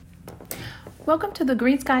Welcome to the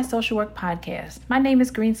Green Sky Social Work Podcast. My name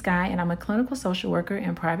is Green Sky, and I'm a clinical social worker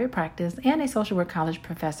in private practice and a social work college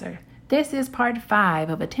professor. This is part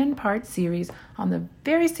 5 of a 10-part series on the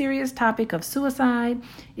very serious topic of suicide.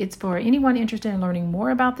 It's for anyone interested in learning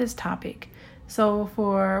more about this topic. So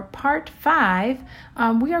for part 5,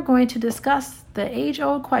 we are going to discuss the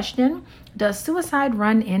age-old question, does suicide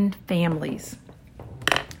run in families?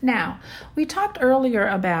 Now, we talked earlier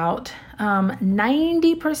about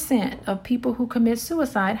 90% of people who commit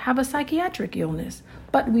suicide have a psychiatric illness.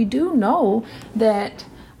 But we do know that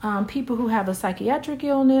people who have a psychiatric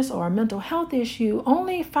illness or a mental health issue,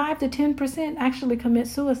 only 5 to 10% actually commit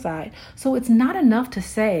suicide. So it's not enough to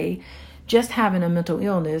say just having a mental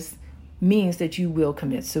illness means that you will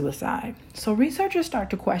commit suicide. So researchers start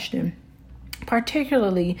to question.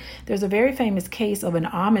 Particularly, there's a very famous case of an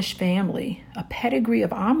Amish family, a pedigree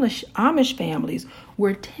of Amish families,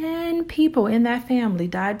 where 10 people in that family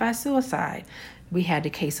died by suicide. We had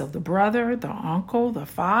the case of the brother, the uncle, the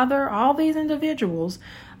father, all these individuals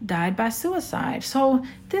died by suicide. So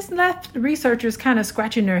this left researchers kind of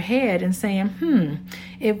scratching their head and saying,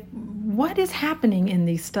 what is happening in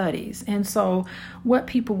these studies? And so what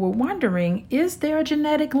people were wondering, is there a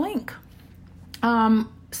genetic link?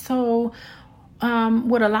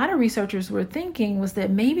 What a lot of researchers were thinking was that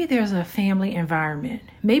maybe there's a family environment.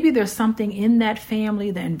 Maybe there's something in that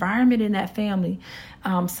family, the environment in that family,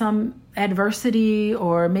 some adversity,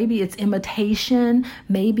 or maybe it's imitation,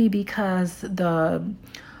 maybe because the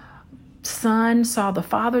son saw the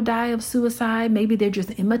father die of suicide. Maybe they're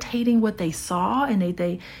just imitating what they saw, and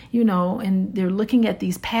and they're looking at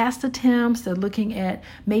these past attempts. They're looking at,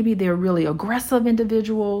 maybe they're really aggressive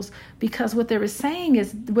individuals, because what they were finding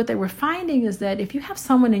is that if you have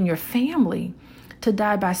someone in your family to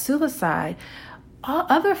die by suicide,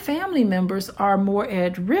 other family members are more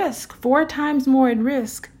at risk, 4 times more at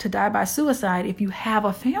risk to die by suicide if you have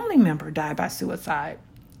a family member die by suicide.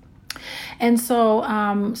 And so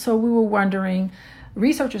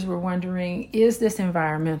researchers were wondering, is this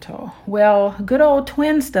environmental? Well, good old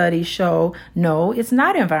twin studies show, no, it's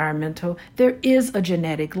not environmental. There is a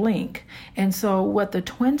genetic link. And so what the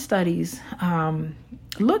twin studies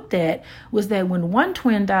looked at was that when one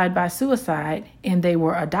twin died by suicide and they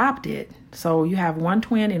were adopted, so you have one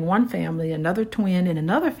twin in one family, another twin in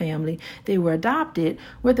another family, they were adopted.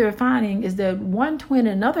 What they're finding is that one twin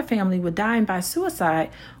in another family would die by suicide,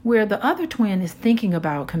 where the other twin is thinking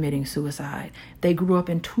about committing suicide. They grew up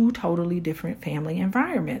in 2 totally different family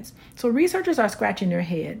environments. So researchers are scratching their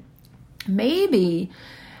head. Maybe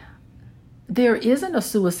there isn't a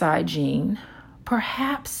suicide gene.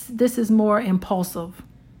 Perhaps this is more impulsive,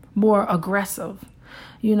 more aggressive.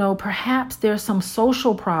 Perhaps there's some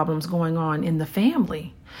social problems going on in the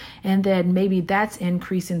family, and that maybe that's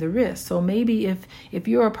increasing the risk. So maybe if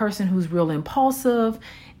you're a person who's real impulsive,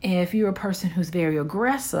 and if you're a person who's very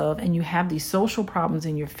aggressive, and you have these social problems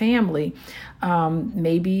in your family,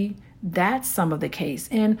 maybe that's some of the case.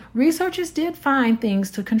 And researchers did find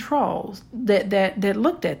things to control that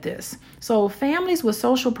looked at this. So families with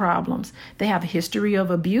social problems, they have a history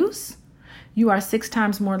of abuse. You are 6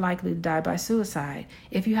 times more likely to die by suicide.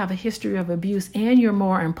 If you have a history of abuse and you're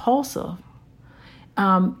more impulsive,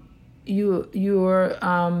 your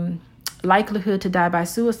likelihood to die by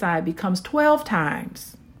suicide becomes 12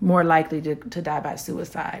 times more likely to die by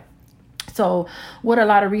suicide. So what a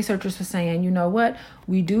lot of researchers were saying,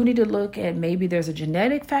 we do need to look at, maybe there's a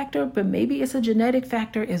genetic factor, but maybe it's a genetic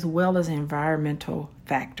factor as well as an environmental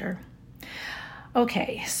factor.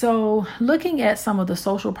 Okay, so looking at some of the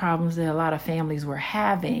social problems that a lot of families were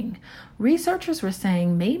having, researchers were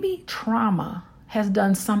saying maybe trauma has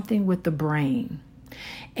done something with the brain.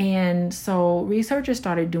 And so researchers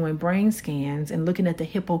started doing brain scans and looking at the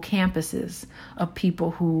hippocampuses of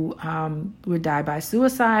people who would die by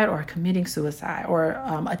suicide or committing suicide or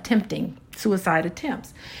attempting suicide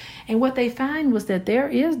attempts. And what they find was that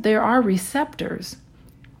there are receptors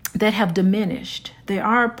that have diminished. There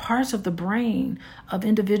are parts of the brain of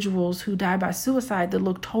individuals who die by suicide that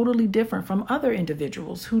look totally different from other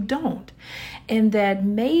individuals who don't. And that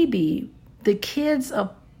maybe the kids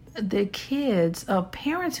of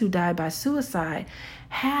parents who died by suicide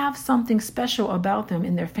have something special about them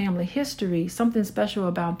in their family history, something special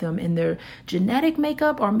about them in their genetic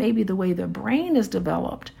makeup, or maybe the way their brain is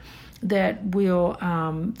developed that will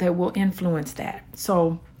influence that.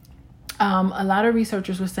 So a lot of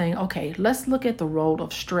researchers were saying, okay, let's look at the role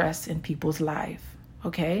of stress in people's life.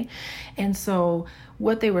 Okay. And so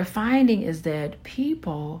what they were finding is that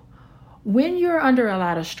people, when you're under a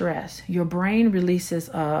lot of stress, your brain releases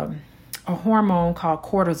a hormone called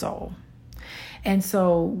cortisol. And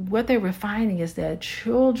so what they were finding is that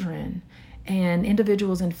children and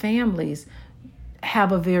individuals and families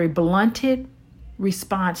have a very blunted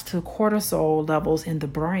response to cortisol levels in the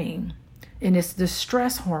brain. And it's the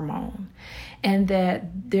stress hormone. And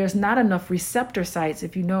that there's not enough receptor sites.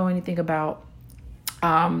 If you know anything about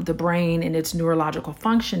the brain and its neurological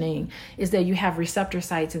functioning, is that you have receptor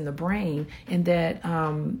sites in the brain, and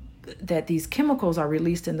that these chemicals are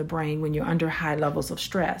released in the brain when you're under high levels of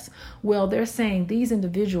stress. Well, they're saying these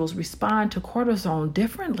individuals respond to cortisone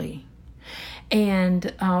differently.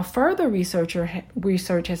 And further research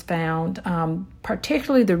has found,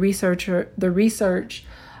 particularly the research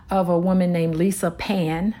of a woman named Lisa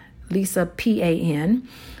Pan, Lisa Pan,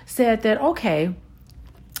 said that, okay,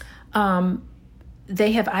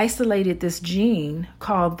 they have isolated this gene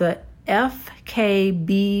called the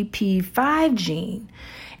FKBP5 gene.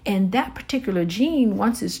 And that particular gene,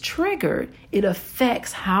 once it's triggered, it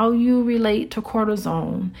affects how you relate to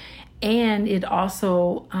cortisone. And it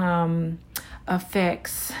also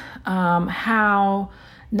affects how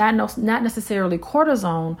not necessarily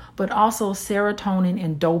cortisone, but also serotonin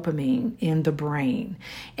and dopamine in the brain.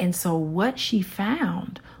 And so what she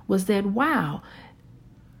found was that, wow,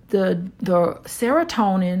 the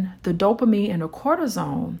serotonin, the dopamine, and the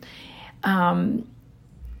cortisone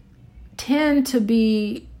tend to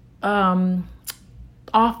be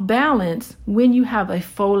off balance when you have a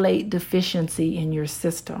folate deficiency in your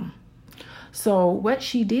system. So what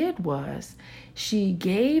she did was she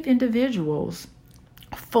gave individuals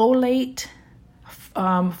folic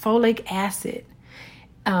acid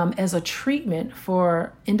as a treatment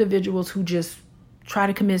for individuals who just try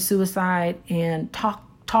to commit suicide, and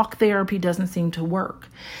talk therapy doesn't seem to work.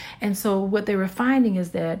 And so what they were finding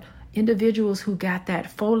is that individuals who got that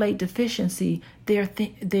folate deficiency, their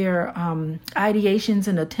ideations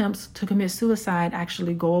and attempts to commit suicide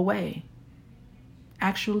actually go away.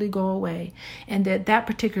 And that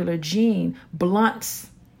particular gene blunts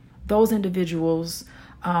those individuals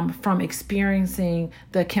from experiencing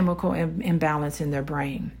the chemical imbalance in their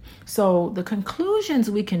brain. So the conclusions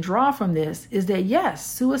we can draw from this is that, yes,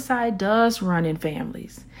 suicide does run in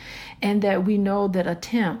families, and that we know that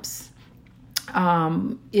attempts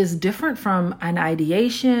is different from an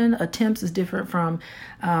ideation. Attempts is different from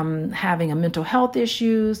having a mental health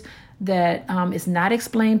issues. That is not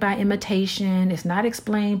explained by imitation. It's not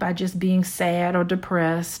explained by just being sad or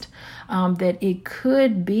depressed. That it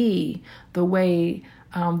could be the way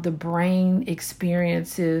the brain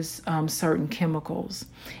experiences certain chemicals,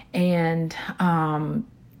 and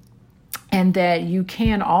that you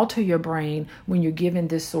can alter your brain when you're given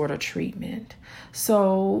this sort of treatment.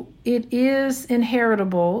 So it is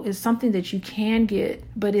inheritable. It's something that you can get,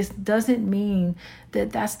 but it doesn't mean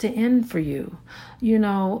that that's the end for you. You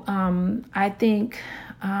know, I think,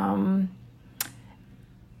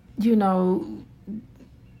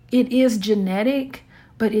 it is genetic,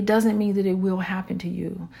 but it doesn't mean that it will happen to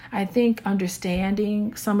you. I think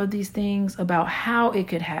understanding some of these things about how it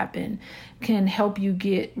could happen can help you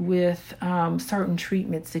get with certain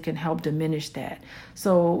treatments that can help diminish that.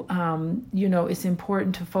 So, it's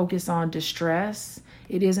important to focus on distress.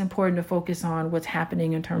 It is important to focus on what's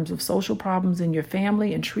happening in terms of social problems in your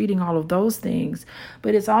family and treating all of those things.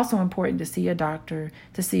 But it's also important to see a doctor,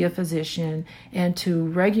 to see a physician, and to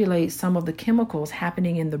regulate some of the chemicals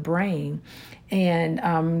happening in the brain.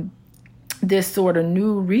 And this sort of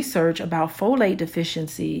new research about folate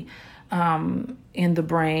deficiency in the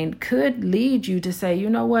brain could lead you to say, you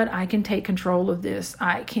know what, I can take control of this.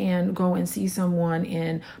 I can go and see someone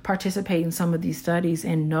and participate in some of these studies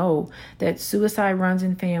and know that suicide runs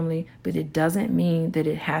in family, but it doesn't mean that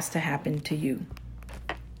it has to happen to you.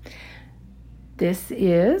 This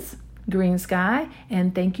is Green Sky,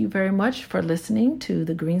 and thank you very much for listening to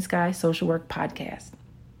the Green Sky Social Work Podcast.